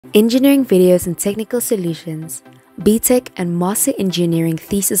Engineering videos and technical solutions, BTech and Master Engineering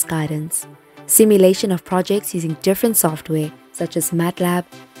thesis guidance, simulation of projects using different software such as MATLAB,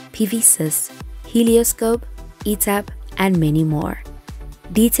 PVSys, Helioscope, ETAP, and many more.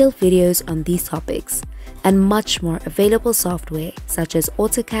 Detailed videos on these topics and much more available software such as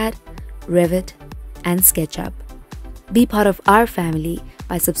AutoCAD, Revit, and SketchUp. Be part of our family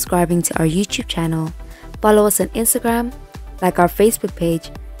by subscribing to our YouTube channel, follow us on Instagram, like our Facebook page,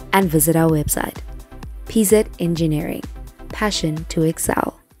 and visit our website. PZ Engineering, passion to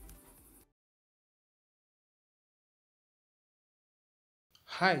excel.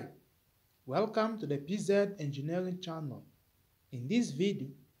 Hi, welcome to the PZ Engineering channel. In this video,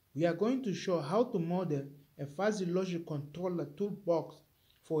 we are going to show how to model a fuzzy logic controller toolbox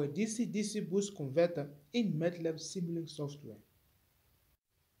for a DC-DC boost converter in MATLAB Simulink software.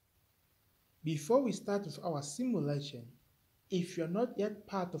 Before we start with our simulation, if you're not yet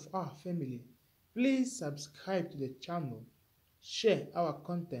part of our family, please subscribe to the channel, share our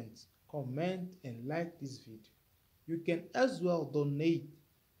content, comment and like this video. You can as well donate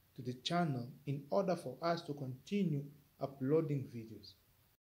to the channel in order for us to continue uploading videos.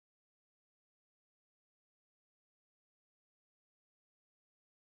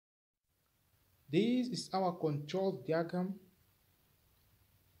 This is our control diagram.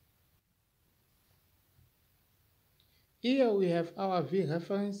 Here we have our V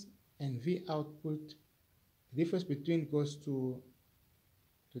reference and V output. The difference between goes to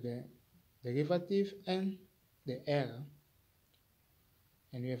the derivative and the error.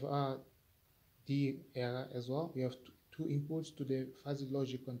 And we have our D error as well. We have two inputs to the fuzzy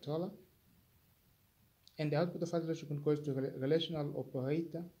logic controller. And the output of fuzzy logic controller goes to a relational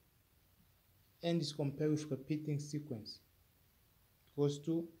operator and is compared with repeating sequence. It goes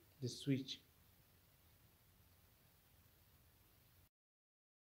to the switch.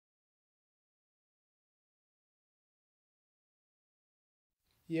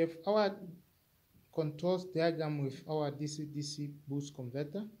 We have our controls diagram with our DC-DC boost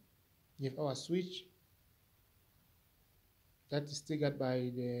converter. We have our switch that is triggered by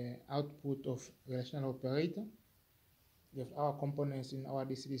the output of relational operator. We have our components in our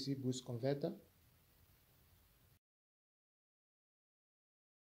DC-DC boost converter.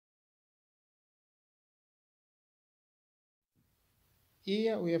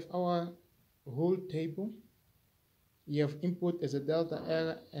 Here we have our rule table. You have input as a delta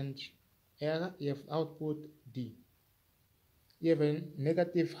error and error. You have output D. You have a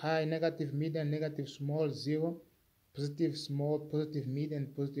negative high, negative medium, negative small, 0, positive small, positive mid,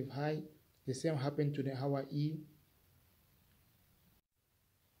 and positive high. The same happened to our E.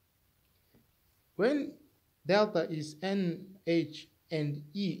 When delta is NH and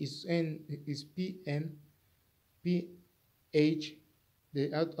E is PM, PH,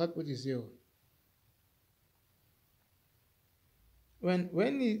 the output is 0.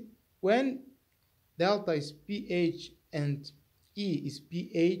 When delta is pH and E is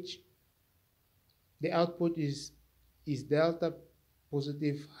pH, the output is delta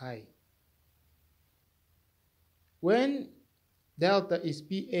positive high. When delta is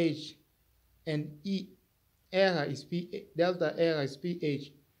pH and E error is delta error is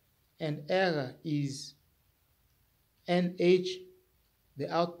pH and error is NH, the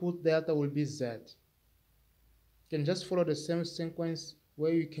output delta will be Z. You can just follow the same sequence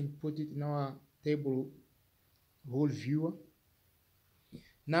where you can put it in our table rule viewer.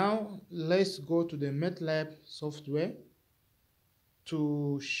 Now let's go to the MATLAB software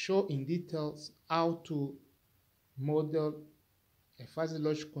to show in details how to model a fuzzy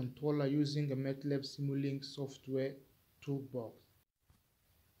logic controller using a MATLAB Simulink software toolbox.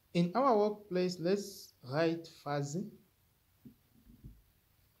 In our workplace, let's write fuzzy,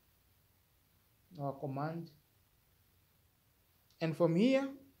 our command. And from here,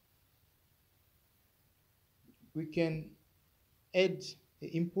 we can add the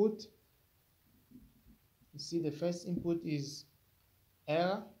input. You see the first input is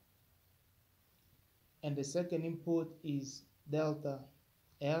error, and the second input is delta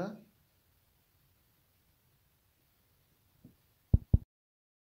error.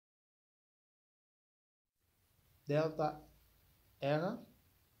 Delta error.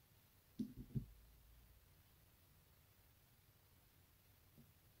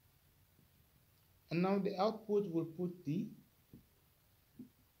 And now the output will put D,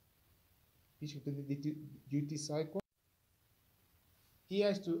 which is the duty cycle. Here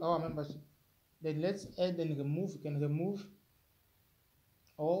is to our membership. Then let's add and remove. We can remove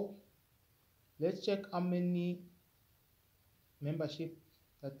all. Let's check how many membership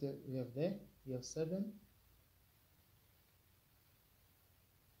that we have there. We have 7.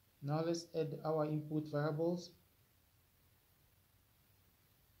 Now let's add our input variables.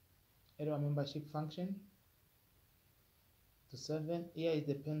 Add our membership function to 7. Here it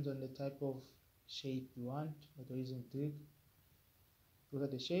depends on the type of shape you want, but we're using trig. Those are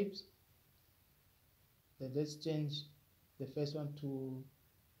the shapes. Then let's change the first one to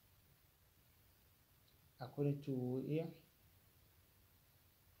according to here.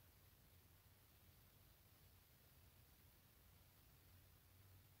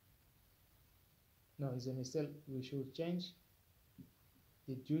 No, it's a mistake. We should change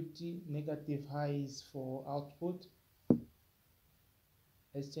the duty negative highs for output.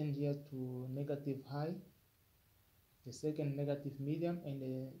 Let's change here to negative high. The second negative medium, and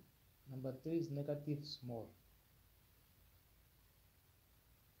the number 3 is negative small.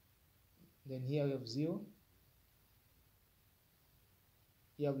 Then here we have 0.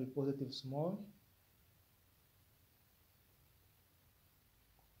 Here we have positive small.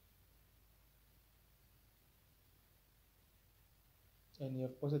 And you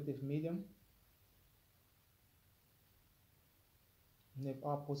have positive medium. And you have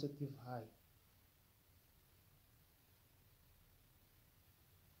our positive high.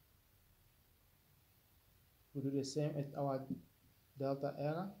 We do the same at our delta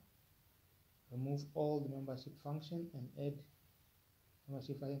error. Remove all the membership function and add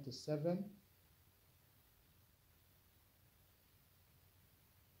membership function to 7.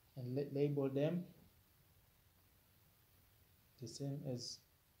 And label them the same as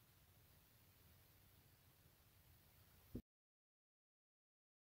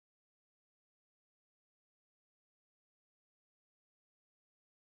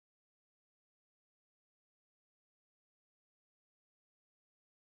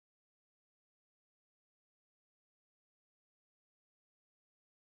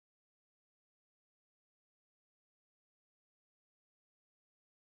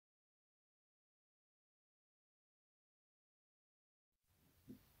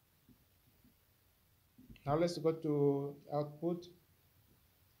now let's go to output.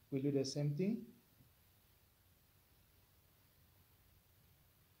 We'll do the same thing.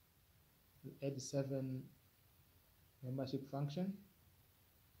 We'll add 7 membership function.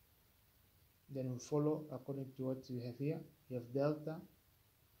 Then we'll follow according to what you have here. You have delta,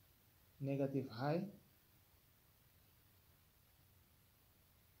 negative high,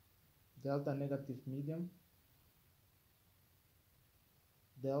 delta negative medium,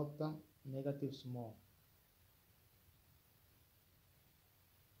 delta negative small.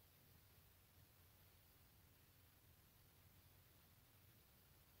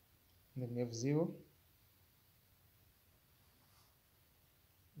 And then we have 0.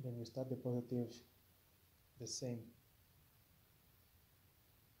 Then we start the positive the same.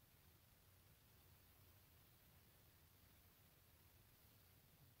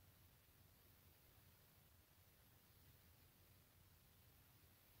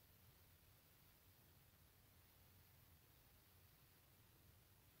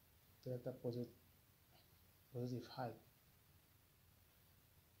 Delta positive high.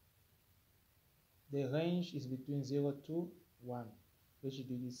 The range is between 0 to 1, which you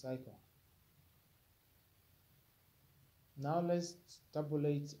do this cycle. Now let's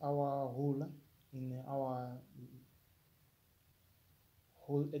tabulate our rule in our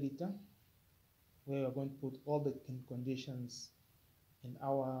rule editor, where we're going to put all the conditions in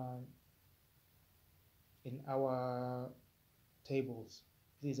our tables.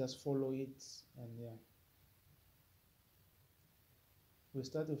 Please just follow it, and we'll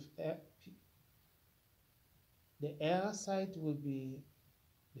start with the error side will be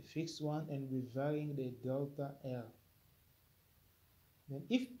the fixed one, and we're varying the delta error. Then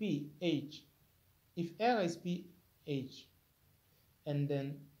if error is ph, and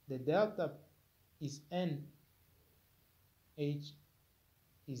then the delta is n, h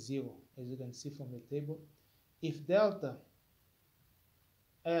is 0, as you can see from the table. If delta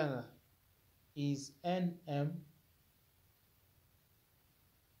error is nm,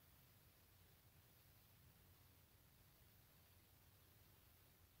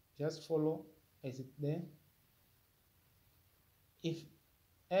 just follow as it there. If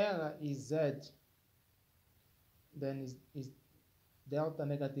error is z, then is delta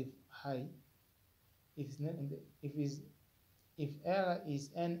negative high. If error is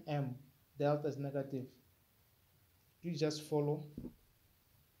nm, delta is negative. You just follow.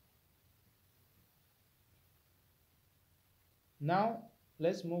 Now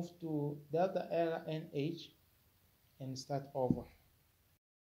let's move to delta error nh and start over.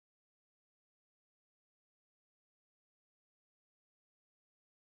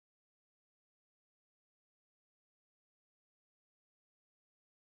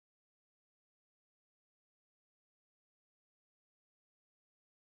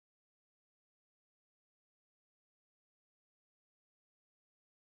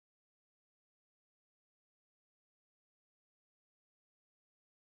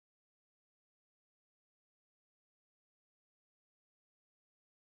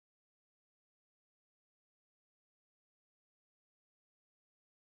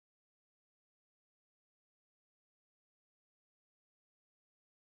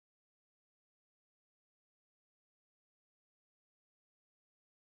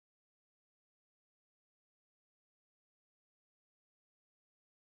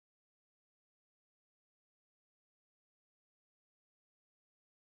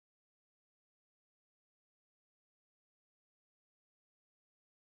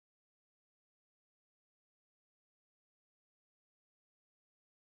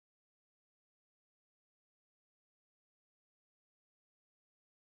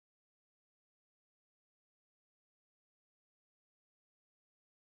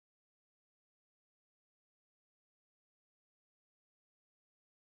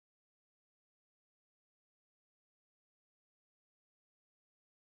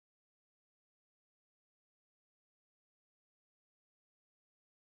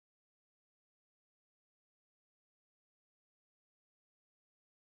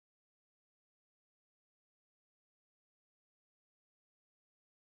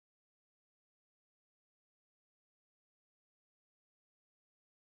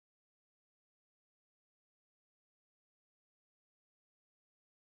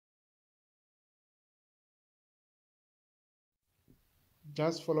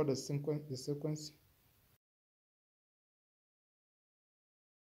 Just follow the sequence.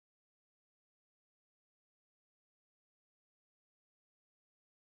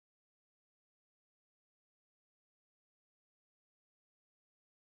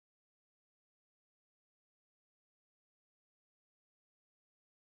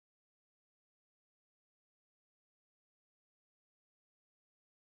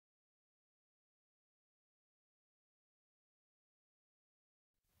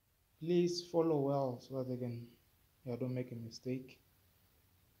 Please follow well so that you don't make a mistake.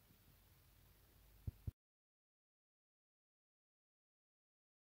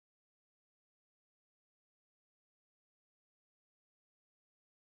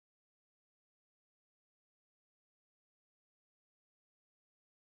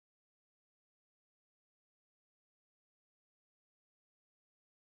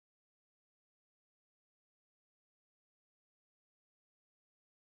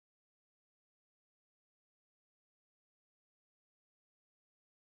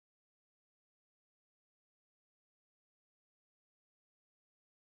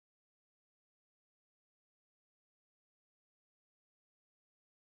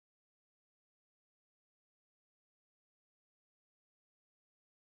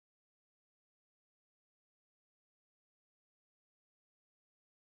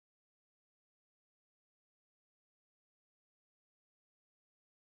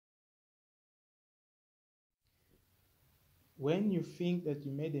 When you think that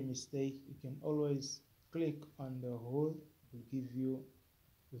you made a mistake, you can always click on the hole.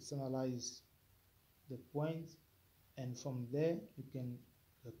 Will summarize the points, and from there you can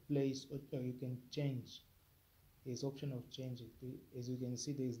replace or you can change. There's option of change. As you can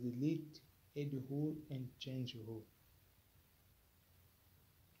see, there is delete, add hole, and change hole.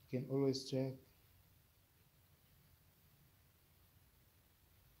 You can always check,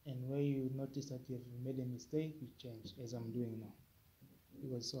 and where you notice that you have made a mistake, you change, as I'm doing now.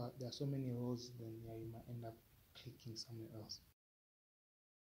 Because there are so many holes, then yeah, you might end up clicking somewhere else.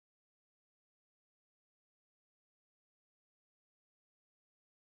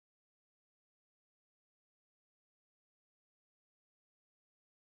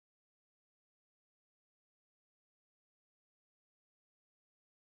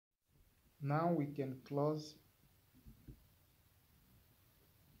 Now we can close,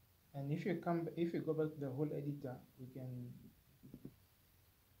 and if you go back to the whole editor,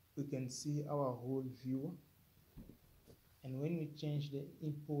 we can see our whole view. And when we change the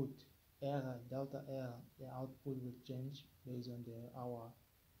input error, delta error, the output will change based on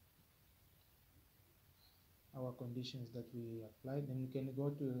our conditions that we applied. Then we can go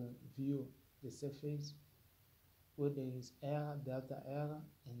to view the surface where there is error, delta error,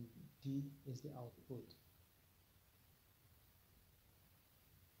 and D is the output.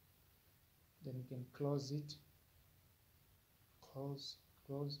 Then we can close it, close,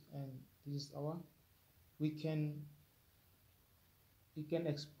 and this is our, we can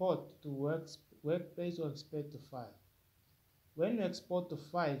export to workplace or export to file. When you export to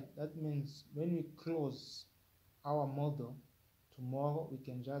file, that means when we close our model, tomorrow we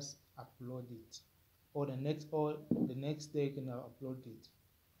can just upload it, or the next day you can upload it.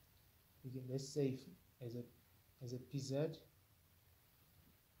 Let's save as a PZ,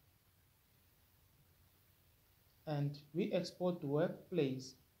 and we export to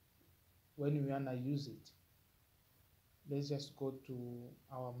workplace when we wanna use it. Let's just go to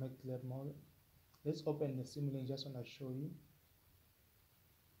our MATLAB model. Let's open the Simulink. Just wanna show you.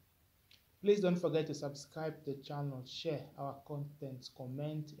 Please don't forget to subscribe to the channel, share our contents,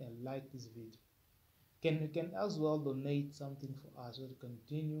 comment, and like this video. You can as well donate something for us so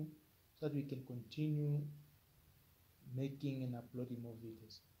that we can continue making and uploading more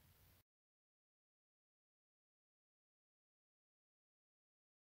videos.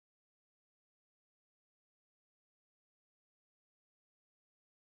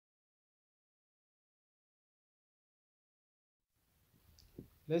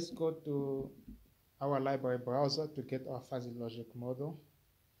 Let's go to our library browser to get our fuzzy logic model.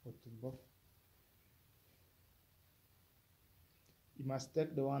 Go to both. You must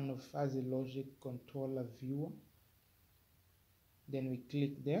take the one of fuzzy logic controller viewer. Then we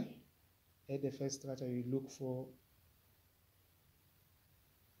click there. At the first structure, you look for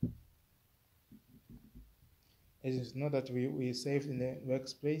as you know that we saved in the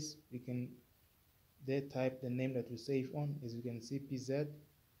workspace. We can there type the name that we save on. As you can see, PZ.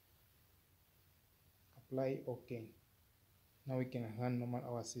 Apply OK. Now we can run normal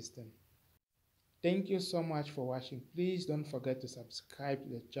our system. Thank you so much for watching. Please don't forget to subscribe to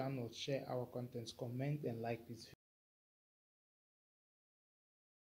the channel, share our contents, comment, and like this video.